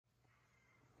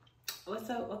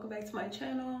What's up? Welcome back to my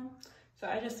channel. So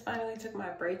I just finally took my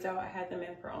braids out. I had them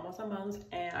in for almost a month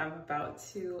and I'm about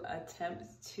to attempt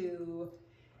to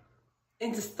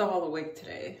install a wig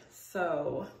today.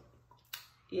 So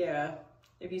yeah,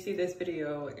 if you see this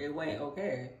video, it went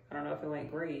okay. I don't know if it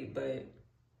went great, but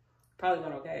probably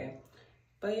went okay.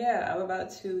 But yeah, I'm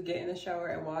about to get in the shower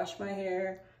and wash my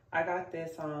hair. I got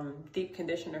this deep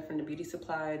conditioner from the beauty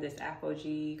supply, this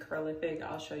Apogee Curlific.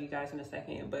 I'll show you guys in a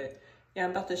second, but yeah,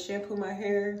 I'm about to shampoo my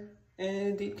hair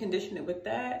and deep condition it with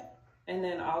that. And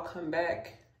then I'll come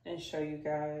back and show you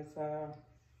guys.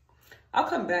 I'll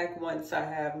come back once I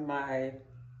have my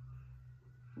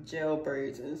gel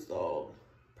braids installed.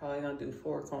 Probably gonna do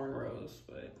 4 cornrows,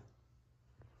 but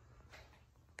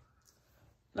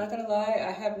not gonna lie,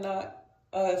 I have not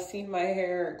seen my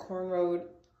hair cornrowed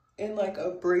in like a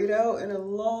braid out in a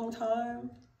long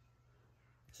time.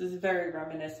 This is very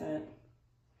reminiscent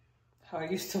how I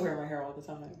used to wear my hair all the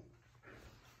time.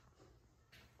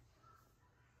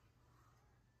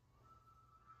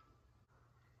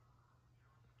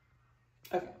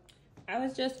 Okay, I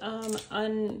was just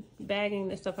unbagging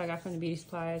the stuff I got from the beauty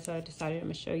supply, so I decided I'm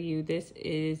gonna show you. This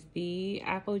is the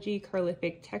Apogee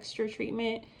Curlific texture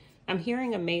treatment. I'm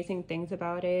hearing amazing things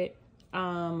about it.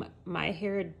 My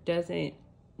hair doesn't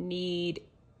need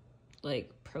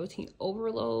like protein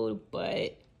overload,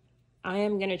 but I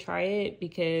am gonna try it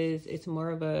because it's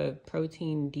more of a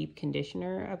protein deep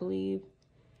conditioner, I believe.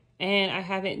 And I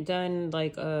haven't done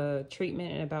like a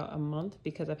treatment in about a month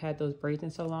because I've had those braids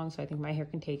in so long, so I think my hair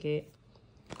can take it.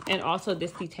 And also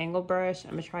this detangle brush,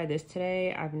 I'm gonna try this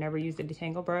today. I've never used a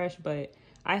detangle brush, but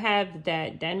I have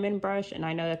that Denman brush and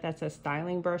I know that that's a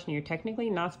styling brush and you're technically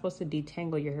not supposed to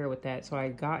detangle your hair with that. So I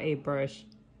got a brush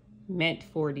meant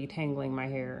for detangling my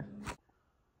hair.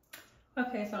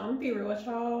 Okay, so I'm gonna be real with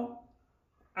y'all.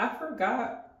 I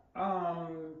forgot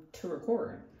to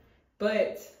record,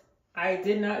 but I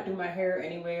did not do my hair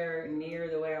anywhere near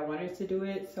the way I wanted to do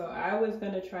it. So I was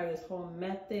gonna try this whole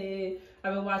method.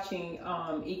 I've been watching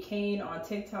Ekanes on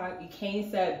TikTok. Ekanes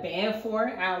said ban for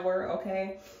an hour,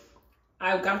 okay?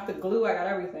 I got the glue, I got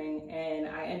everything, and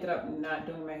I ended up not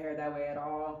doing my hair that way at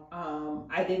all.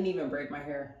 I didn't even braid my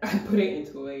hair. I put it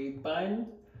into a bun.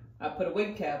 I put a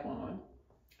wig cap on.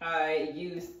 I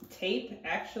used tape.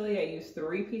 Actually, I used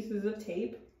 3 pieces of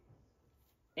tape.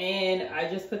 And I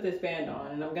just put this band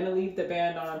on. And I'm going to leave the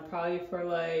band on probably for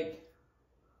like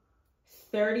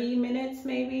 30 minutes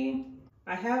maybe.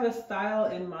 I have a style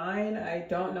in mind. I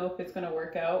don't know if it's going to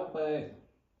work out, but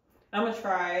I'm going to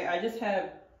try. I just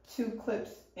have 2 clips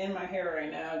in my hair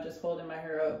right now, just holding my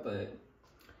hair up. But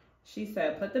she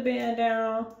said, put the band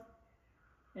down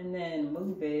and then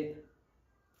move it.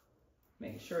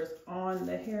 Make sure it's on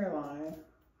the hairline.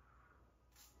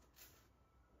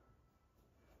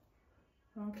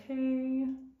 Okay.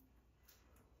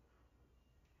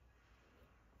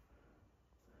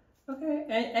 Okay,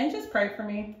 and just pray for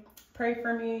me. Pray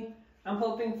for me. I'm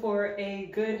hoping for a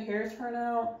good hair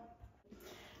turnout.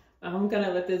 I'm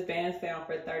gonna let this band stay on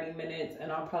for 30 minutes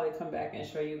and I'll probably come back and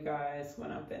show you guys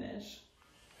when I'm finished.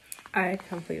 I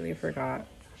completely forgot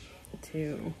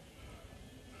to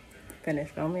finish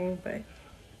filming, but I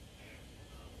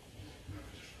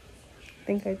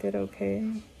think I did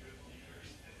okay.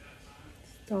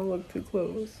 Just don't look too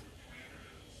close.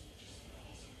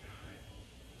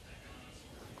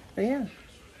 But yeah.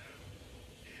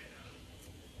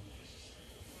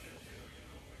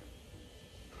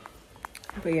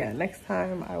 But yeah, next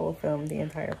time I will film the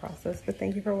entire process. But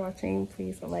thank you for watching.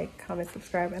 Please like, comment,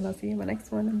 subscribe, and I'll see you in my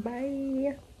next one.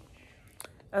 Bye.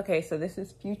 Okay, so this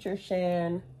is Future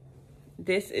Shan.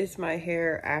 This is my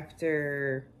hair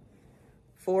after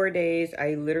 4 days.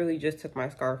 I literally just took my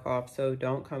scarf off, so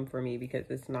don't come for me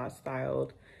because it's not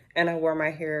styled. And I wore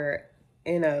my hair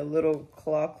in a little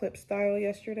claw clip style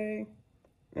yesterday.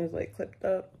 It was like clipped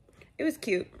up. It was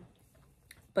cute.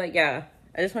 But yeah,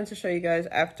 I just wanted to show you guys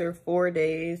after 4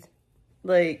 days,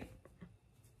 like,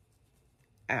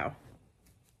 ow.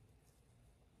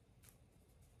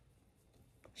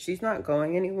 She's not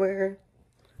going anywhere.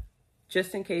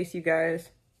 Just in case you guys,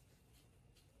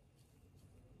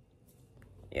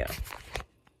 yeah.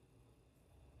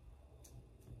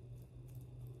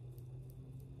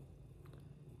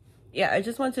 Yeah, I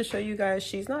just want to show you guys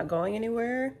she's not going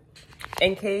anywhere.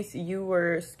 In case you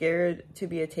were scared to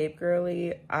be a tape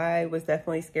girly, I was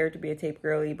definitely scared to be a tape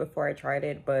girly before I tried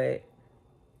it, but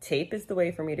tape is the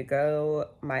way for me to go.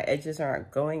 My edges aren't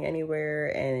going anywhere,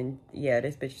 and yeah,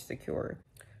 this bitch is secure.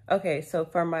 Okay, so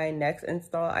for my next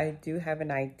install, I do have an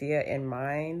idea in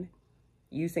mind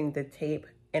using the tape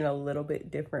in a little bit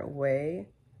different way.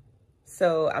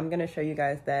 So I'm gonna show you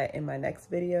guys that in my next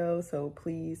video. So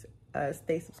please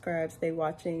Stay subscribed, stay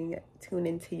watching, tune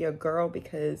into your girl,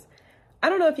 because I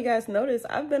don't know if you guys noticed,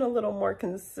 I've been a little more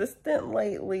consistent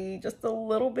lately, just a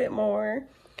little bit more.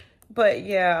 But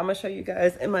yeah, I'm gonna show you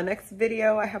guys in my next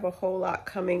video. I have a whole lot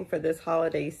coming for this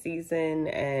holiday season,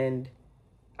 and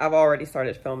I've already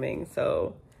started filming.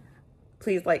 So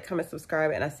please like, comment,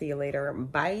 subscribe, and I'll see you later.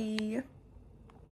 Bye.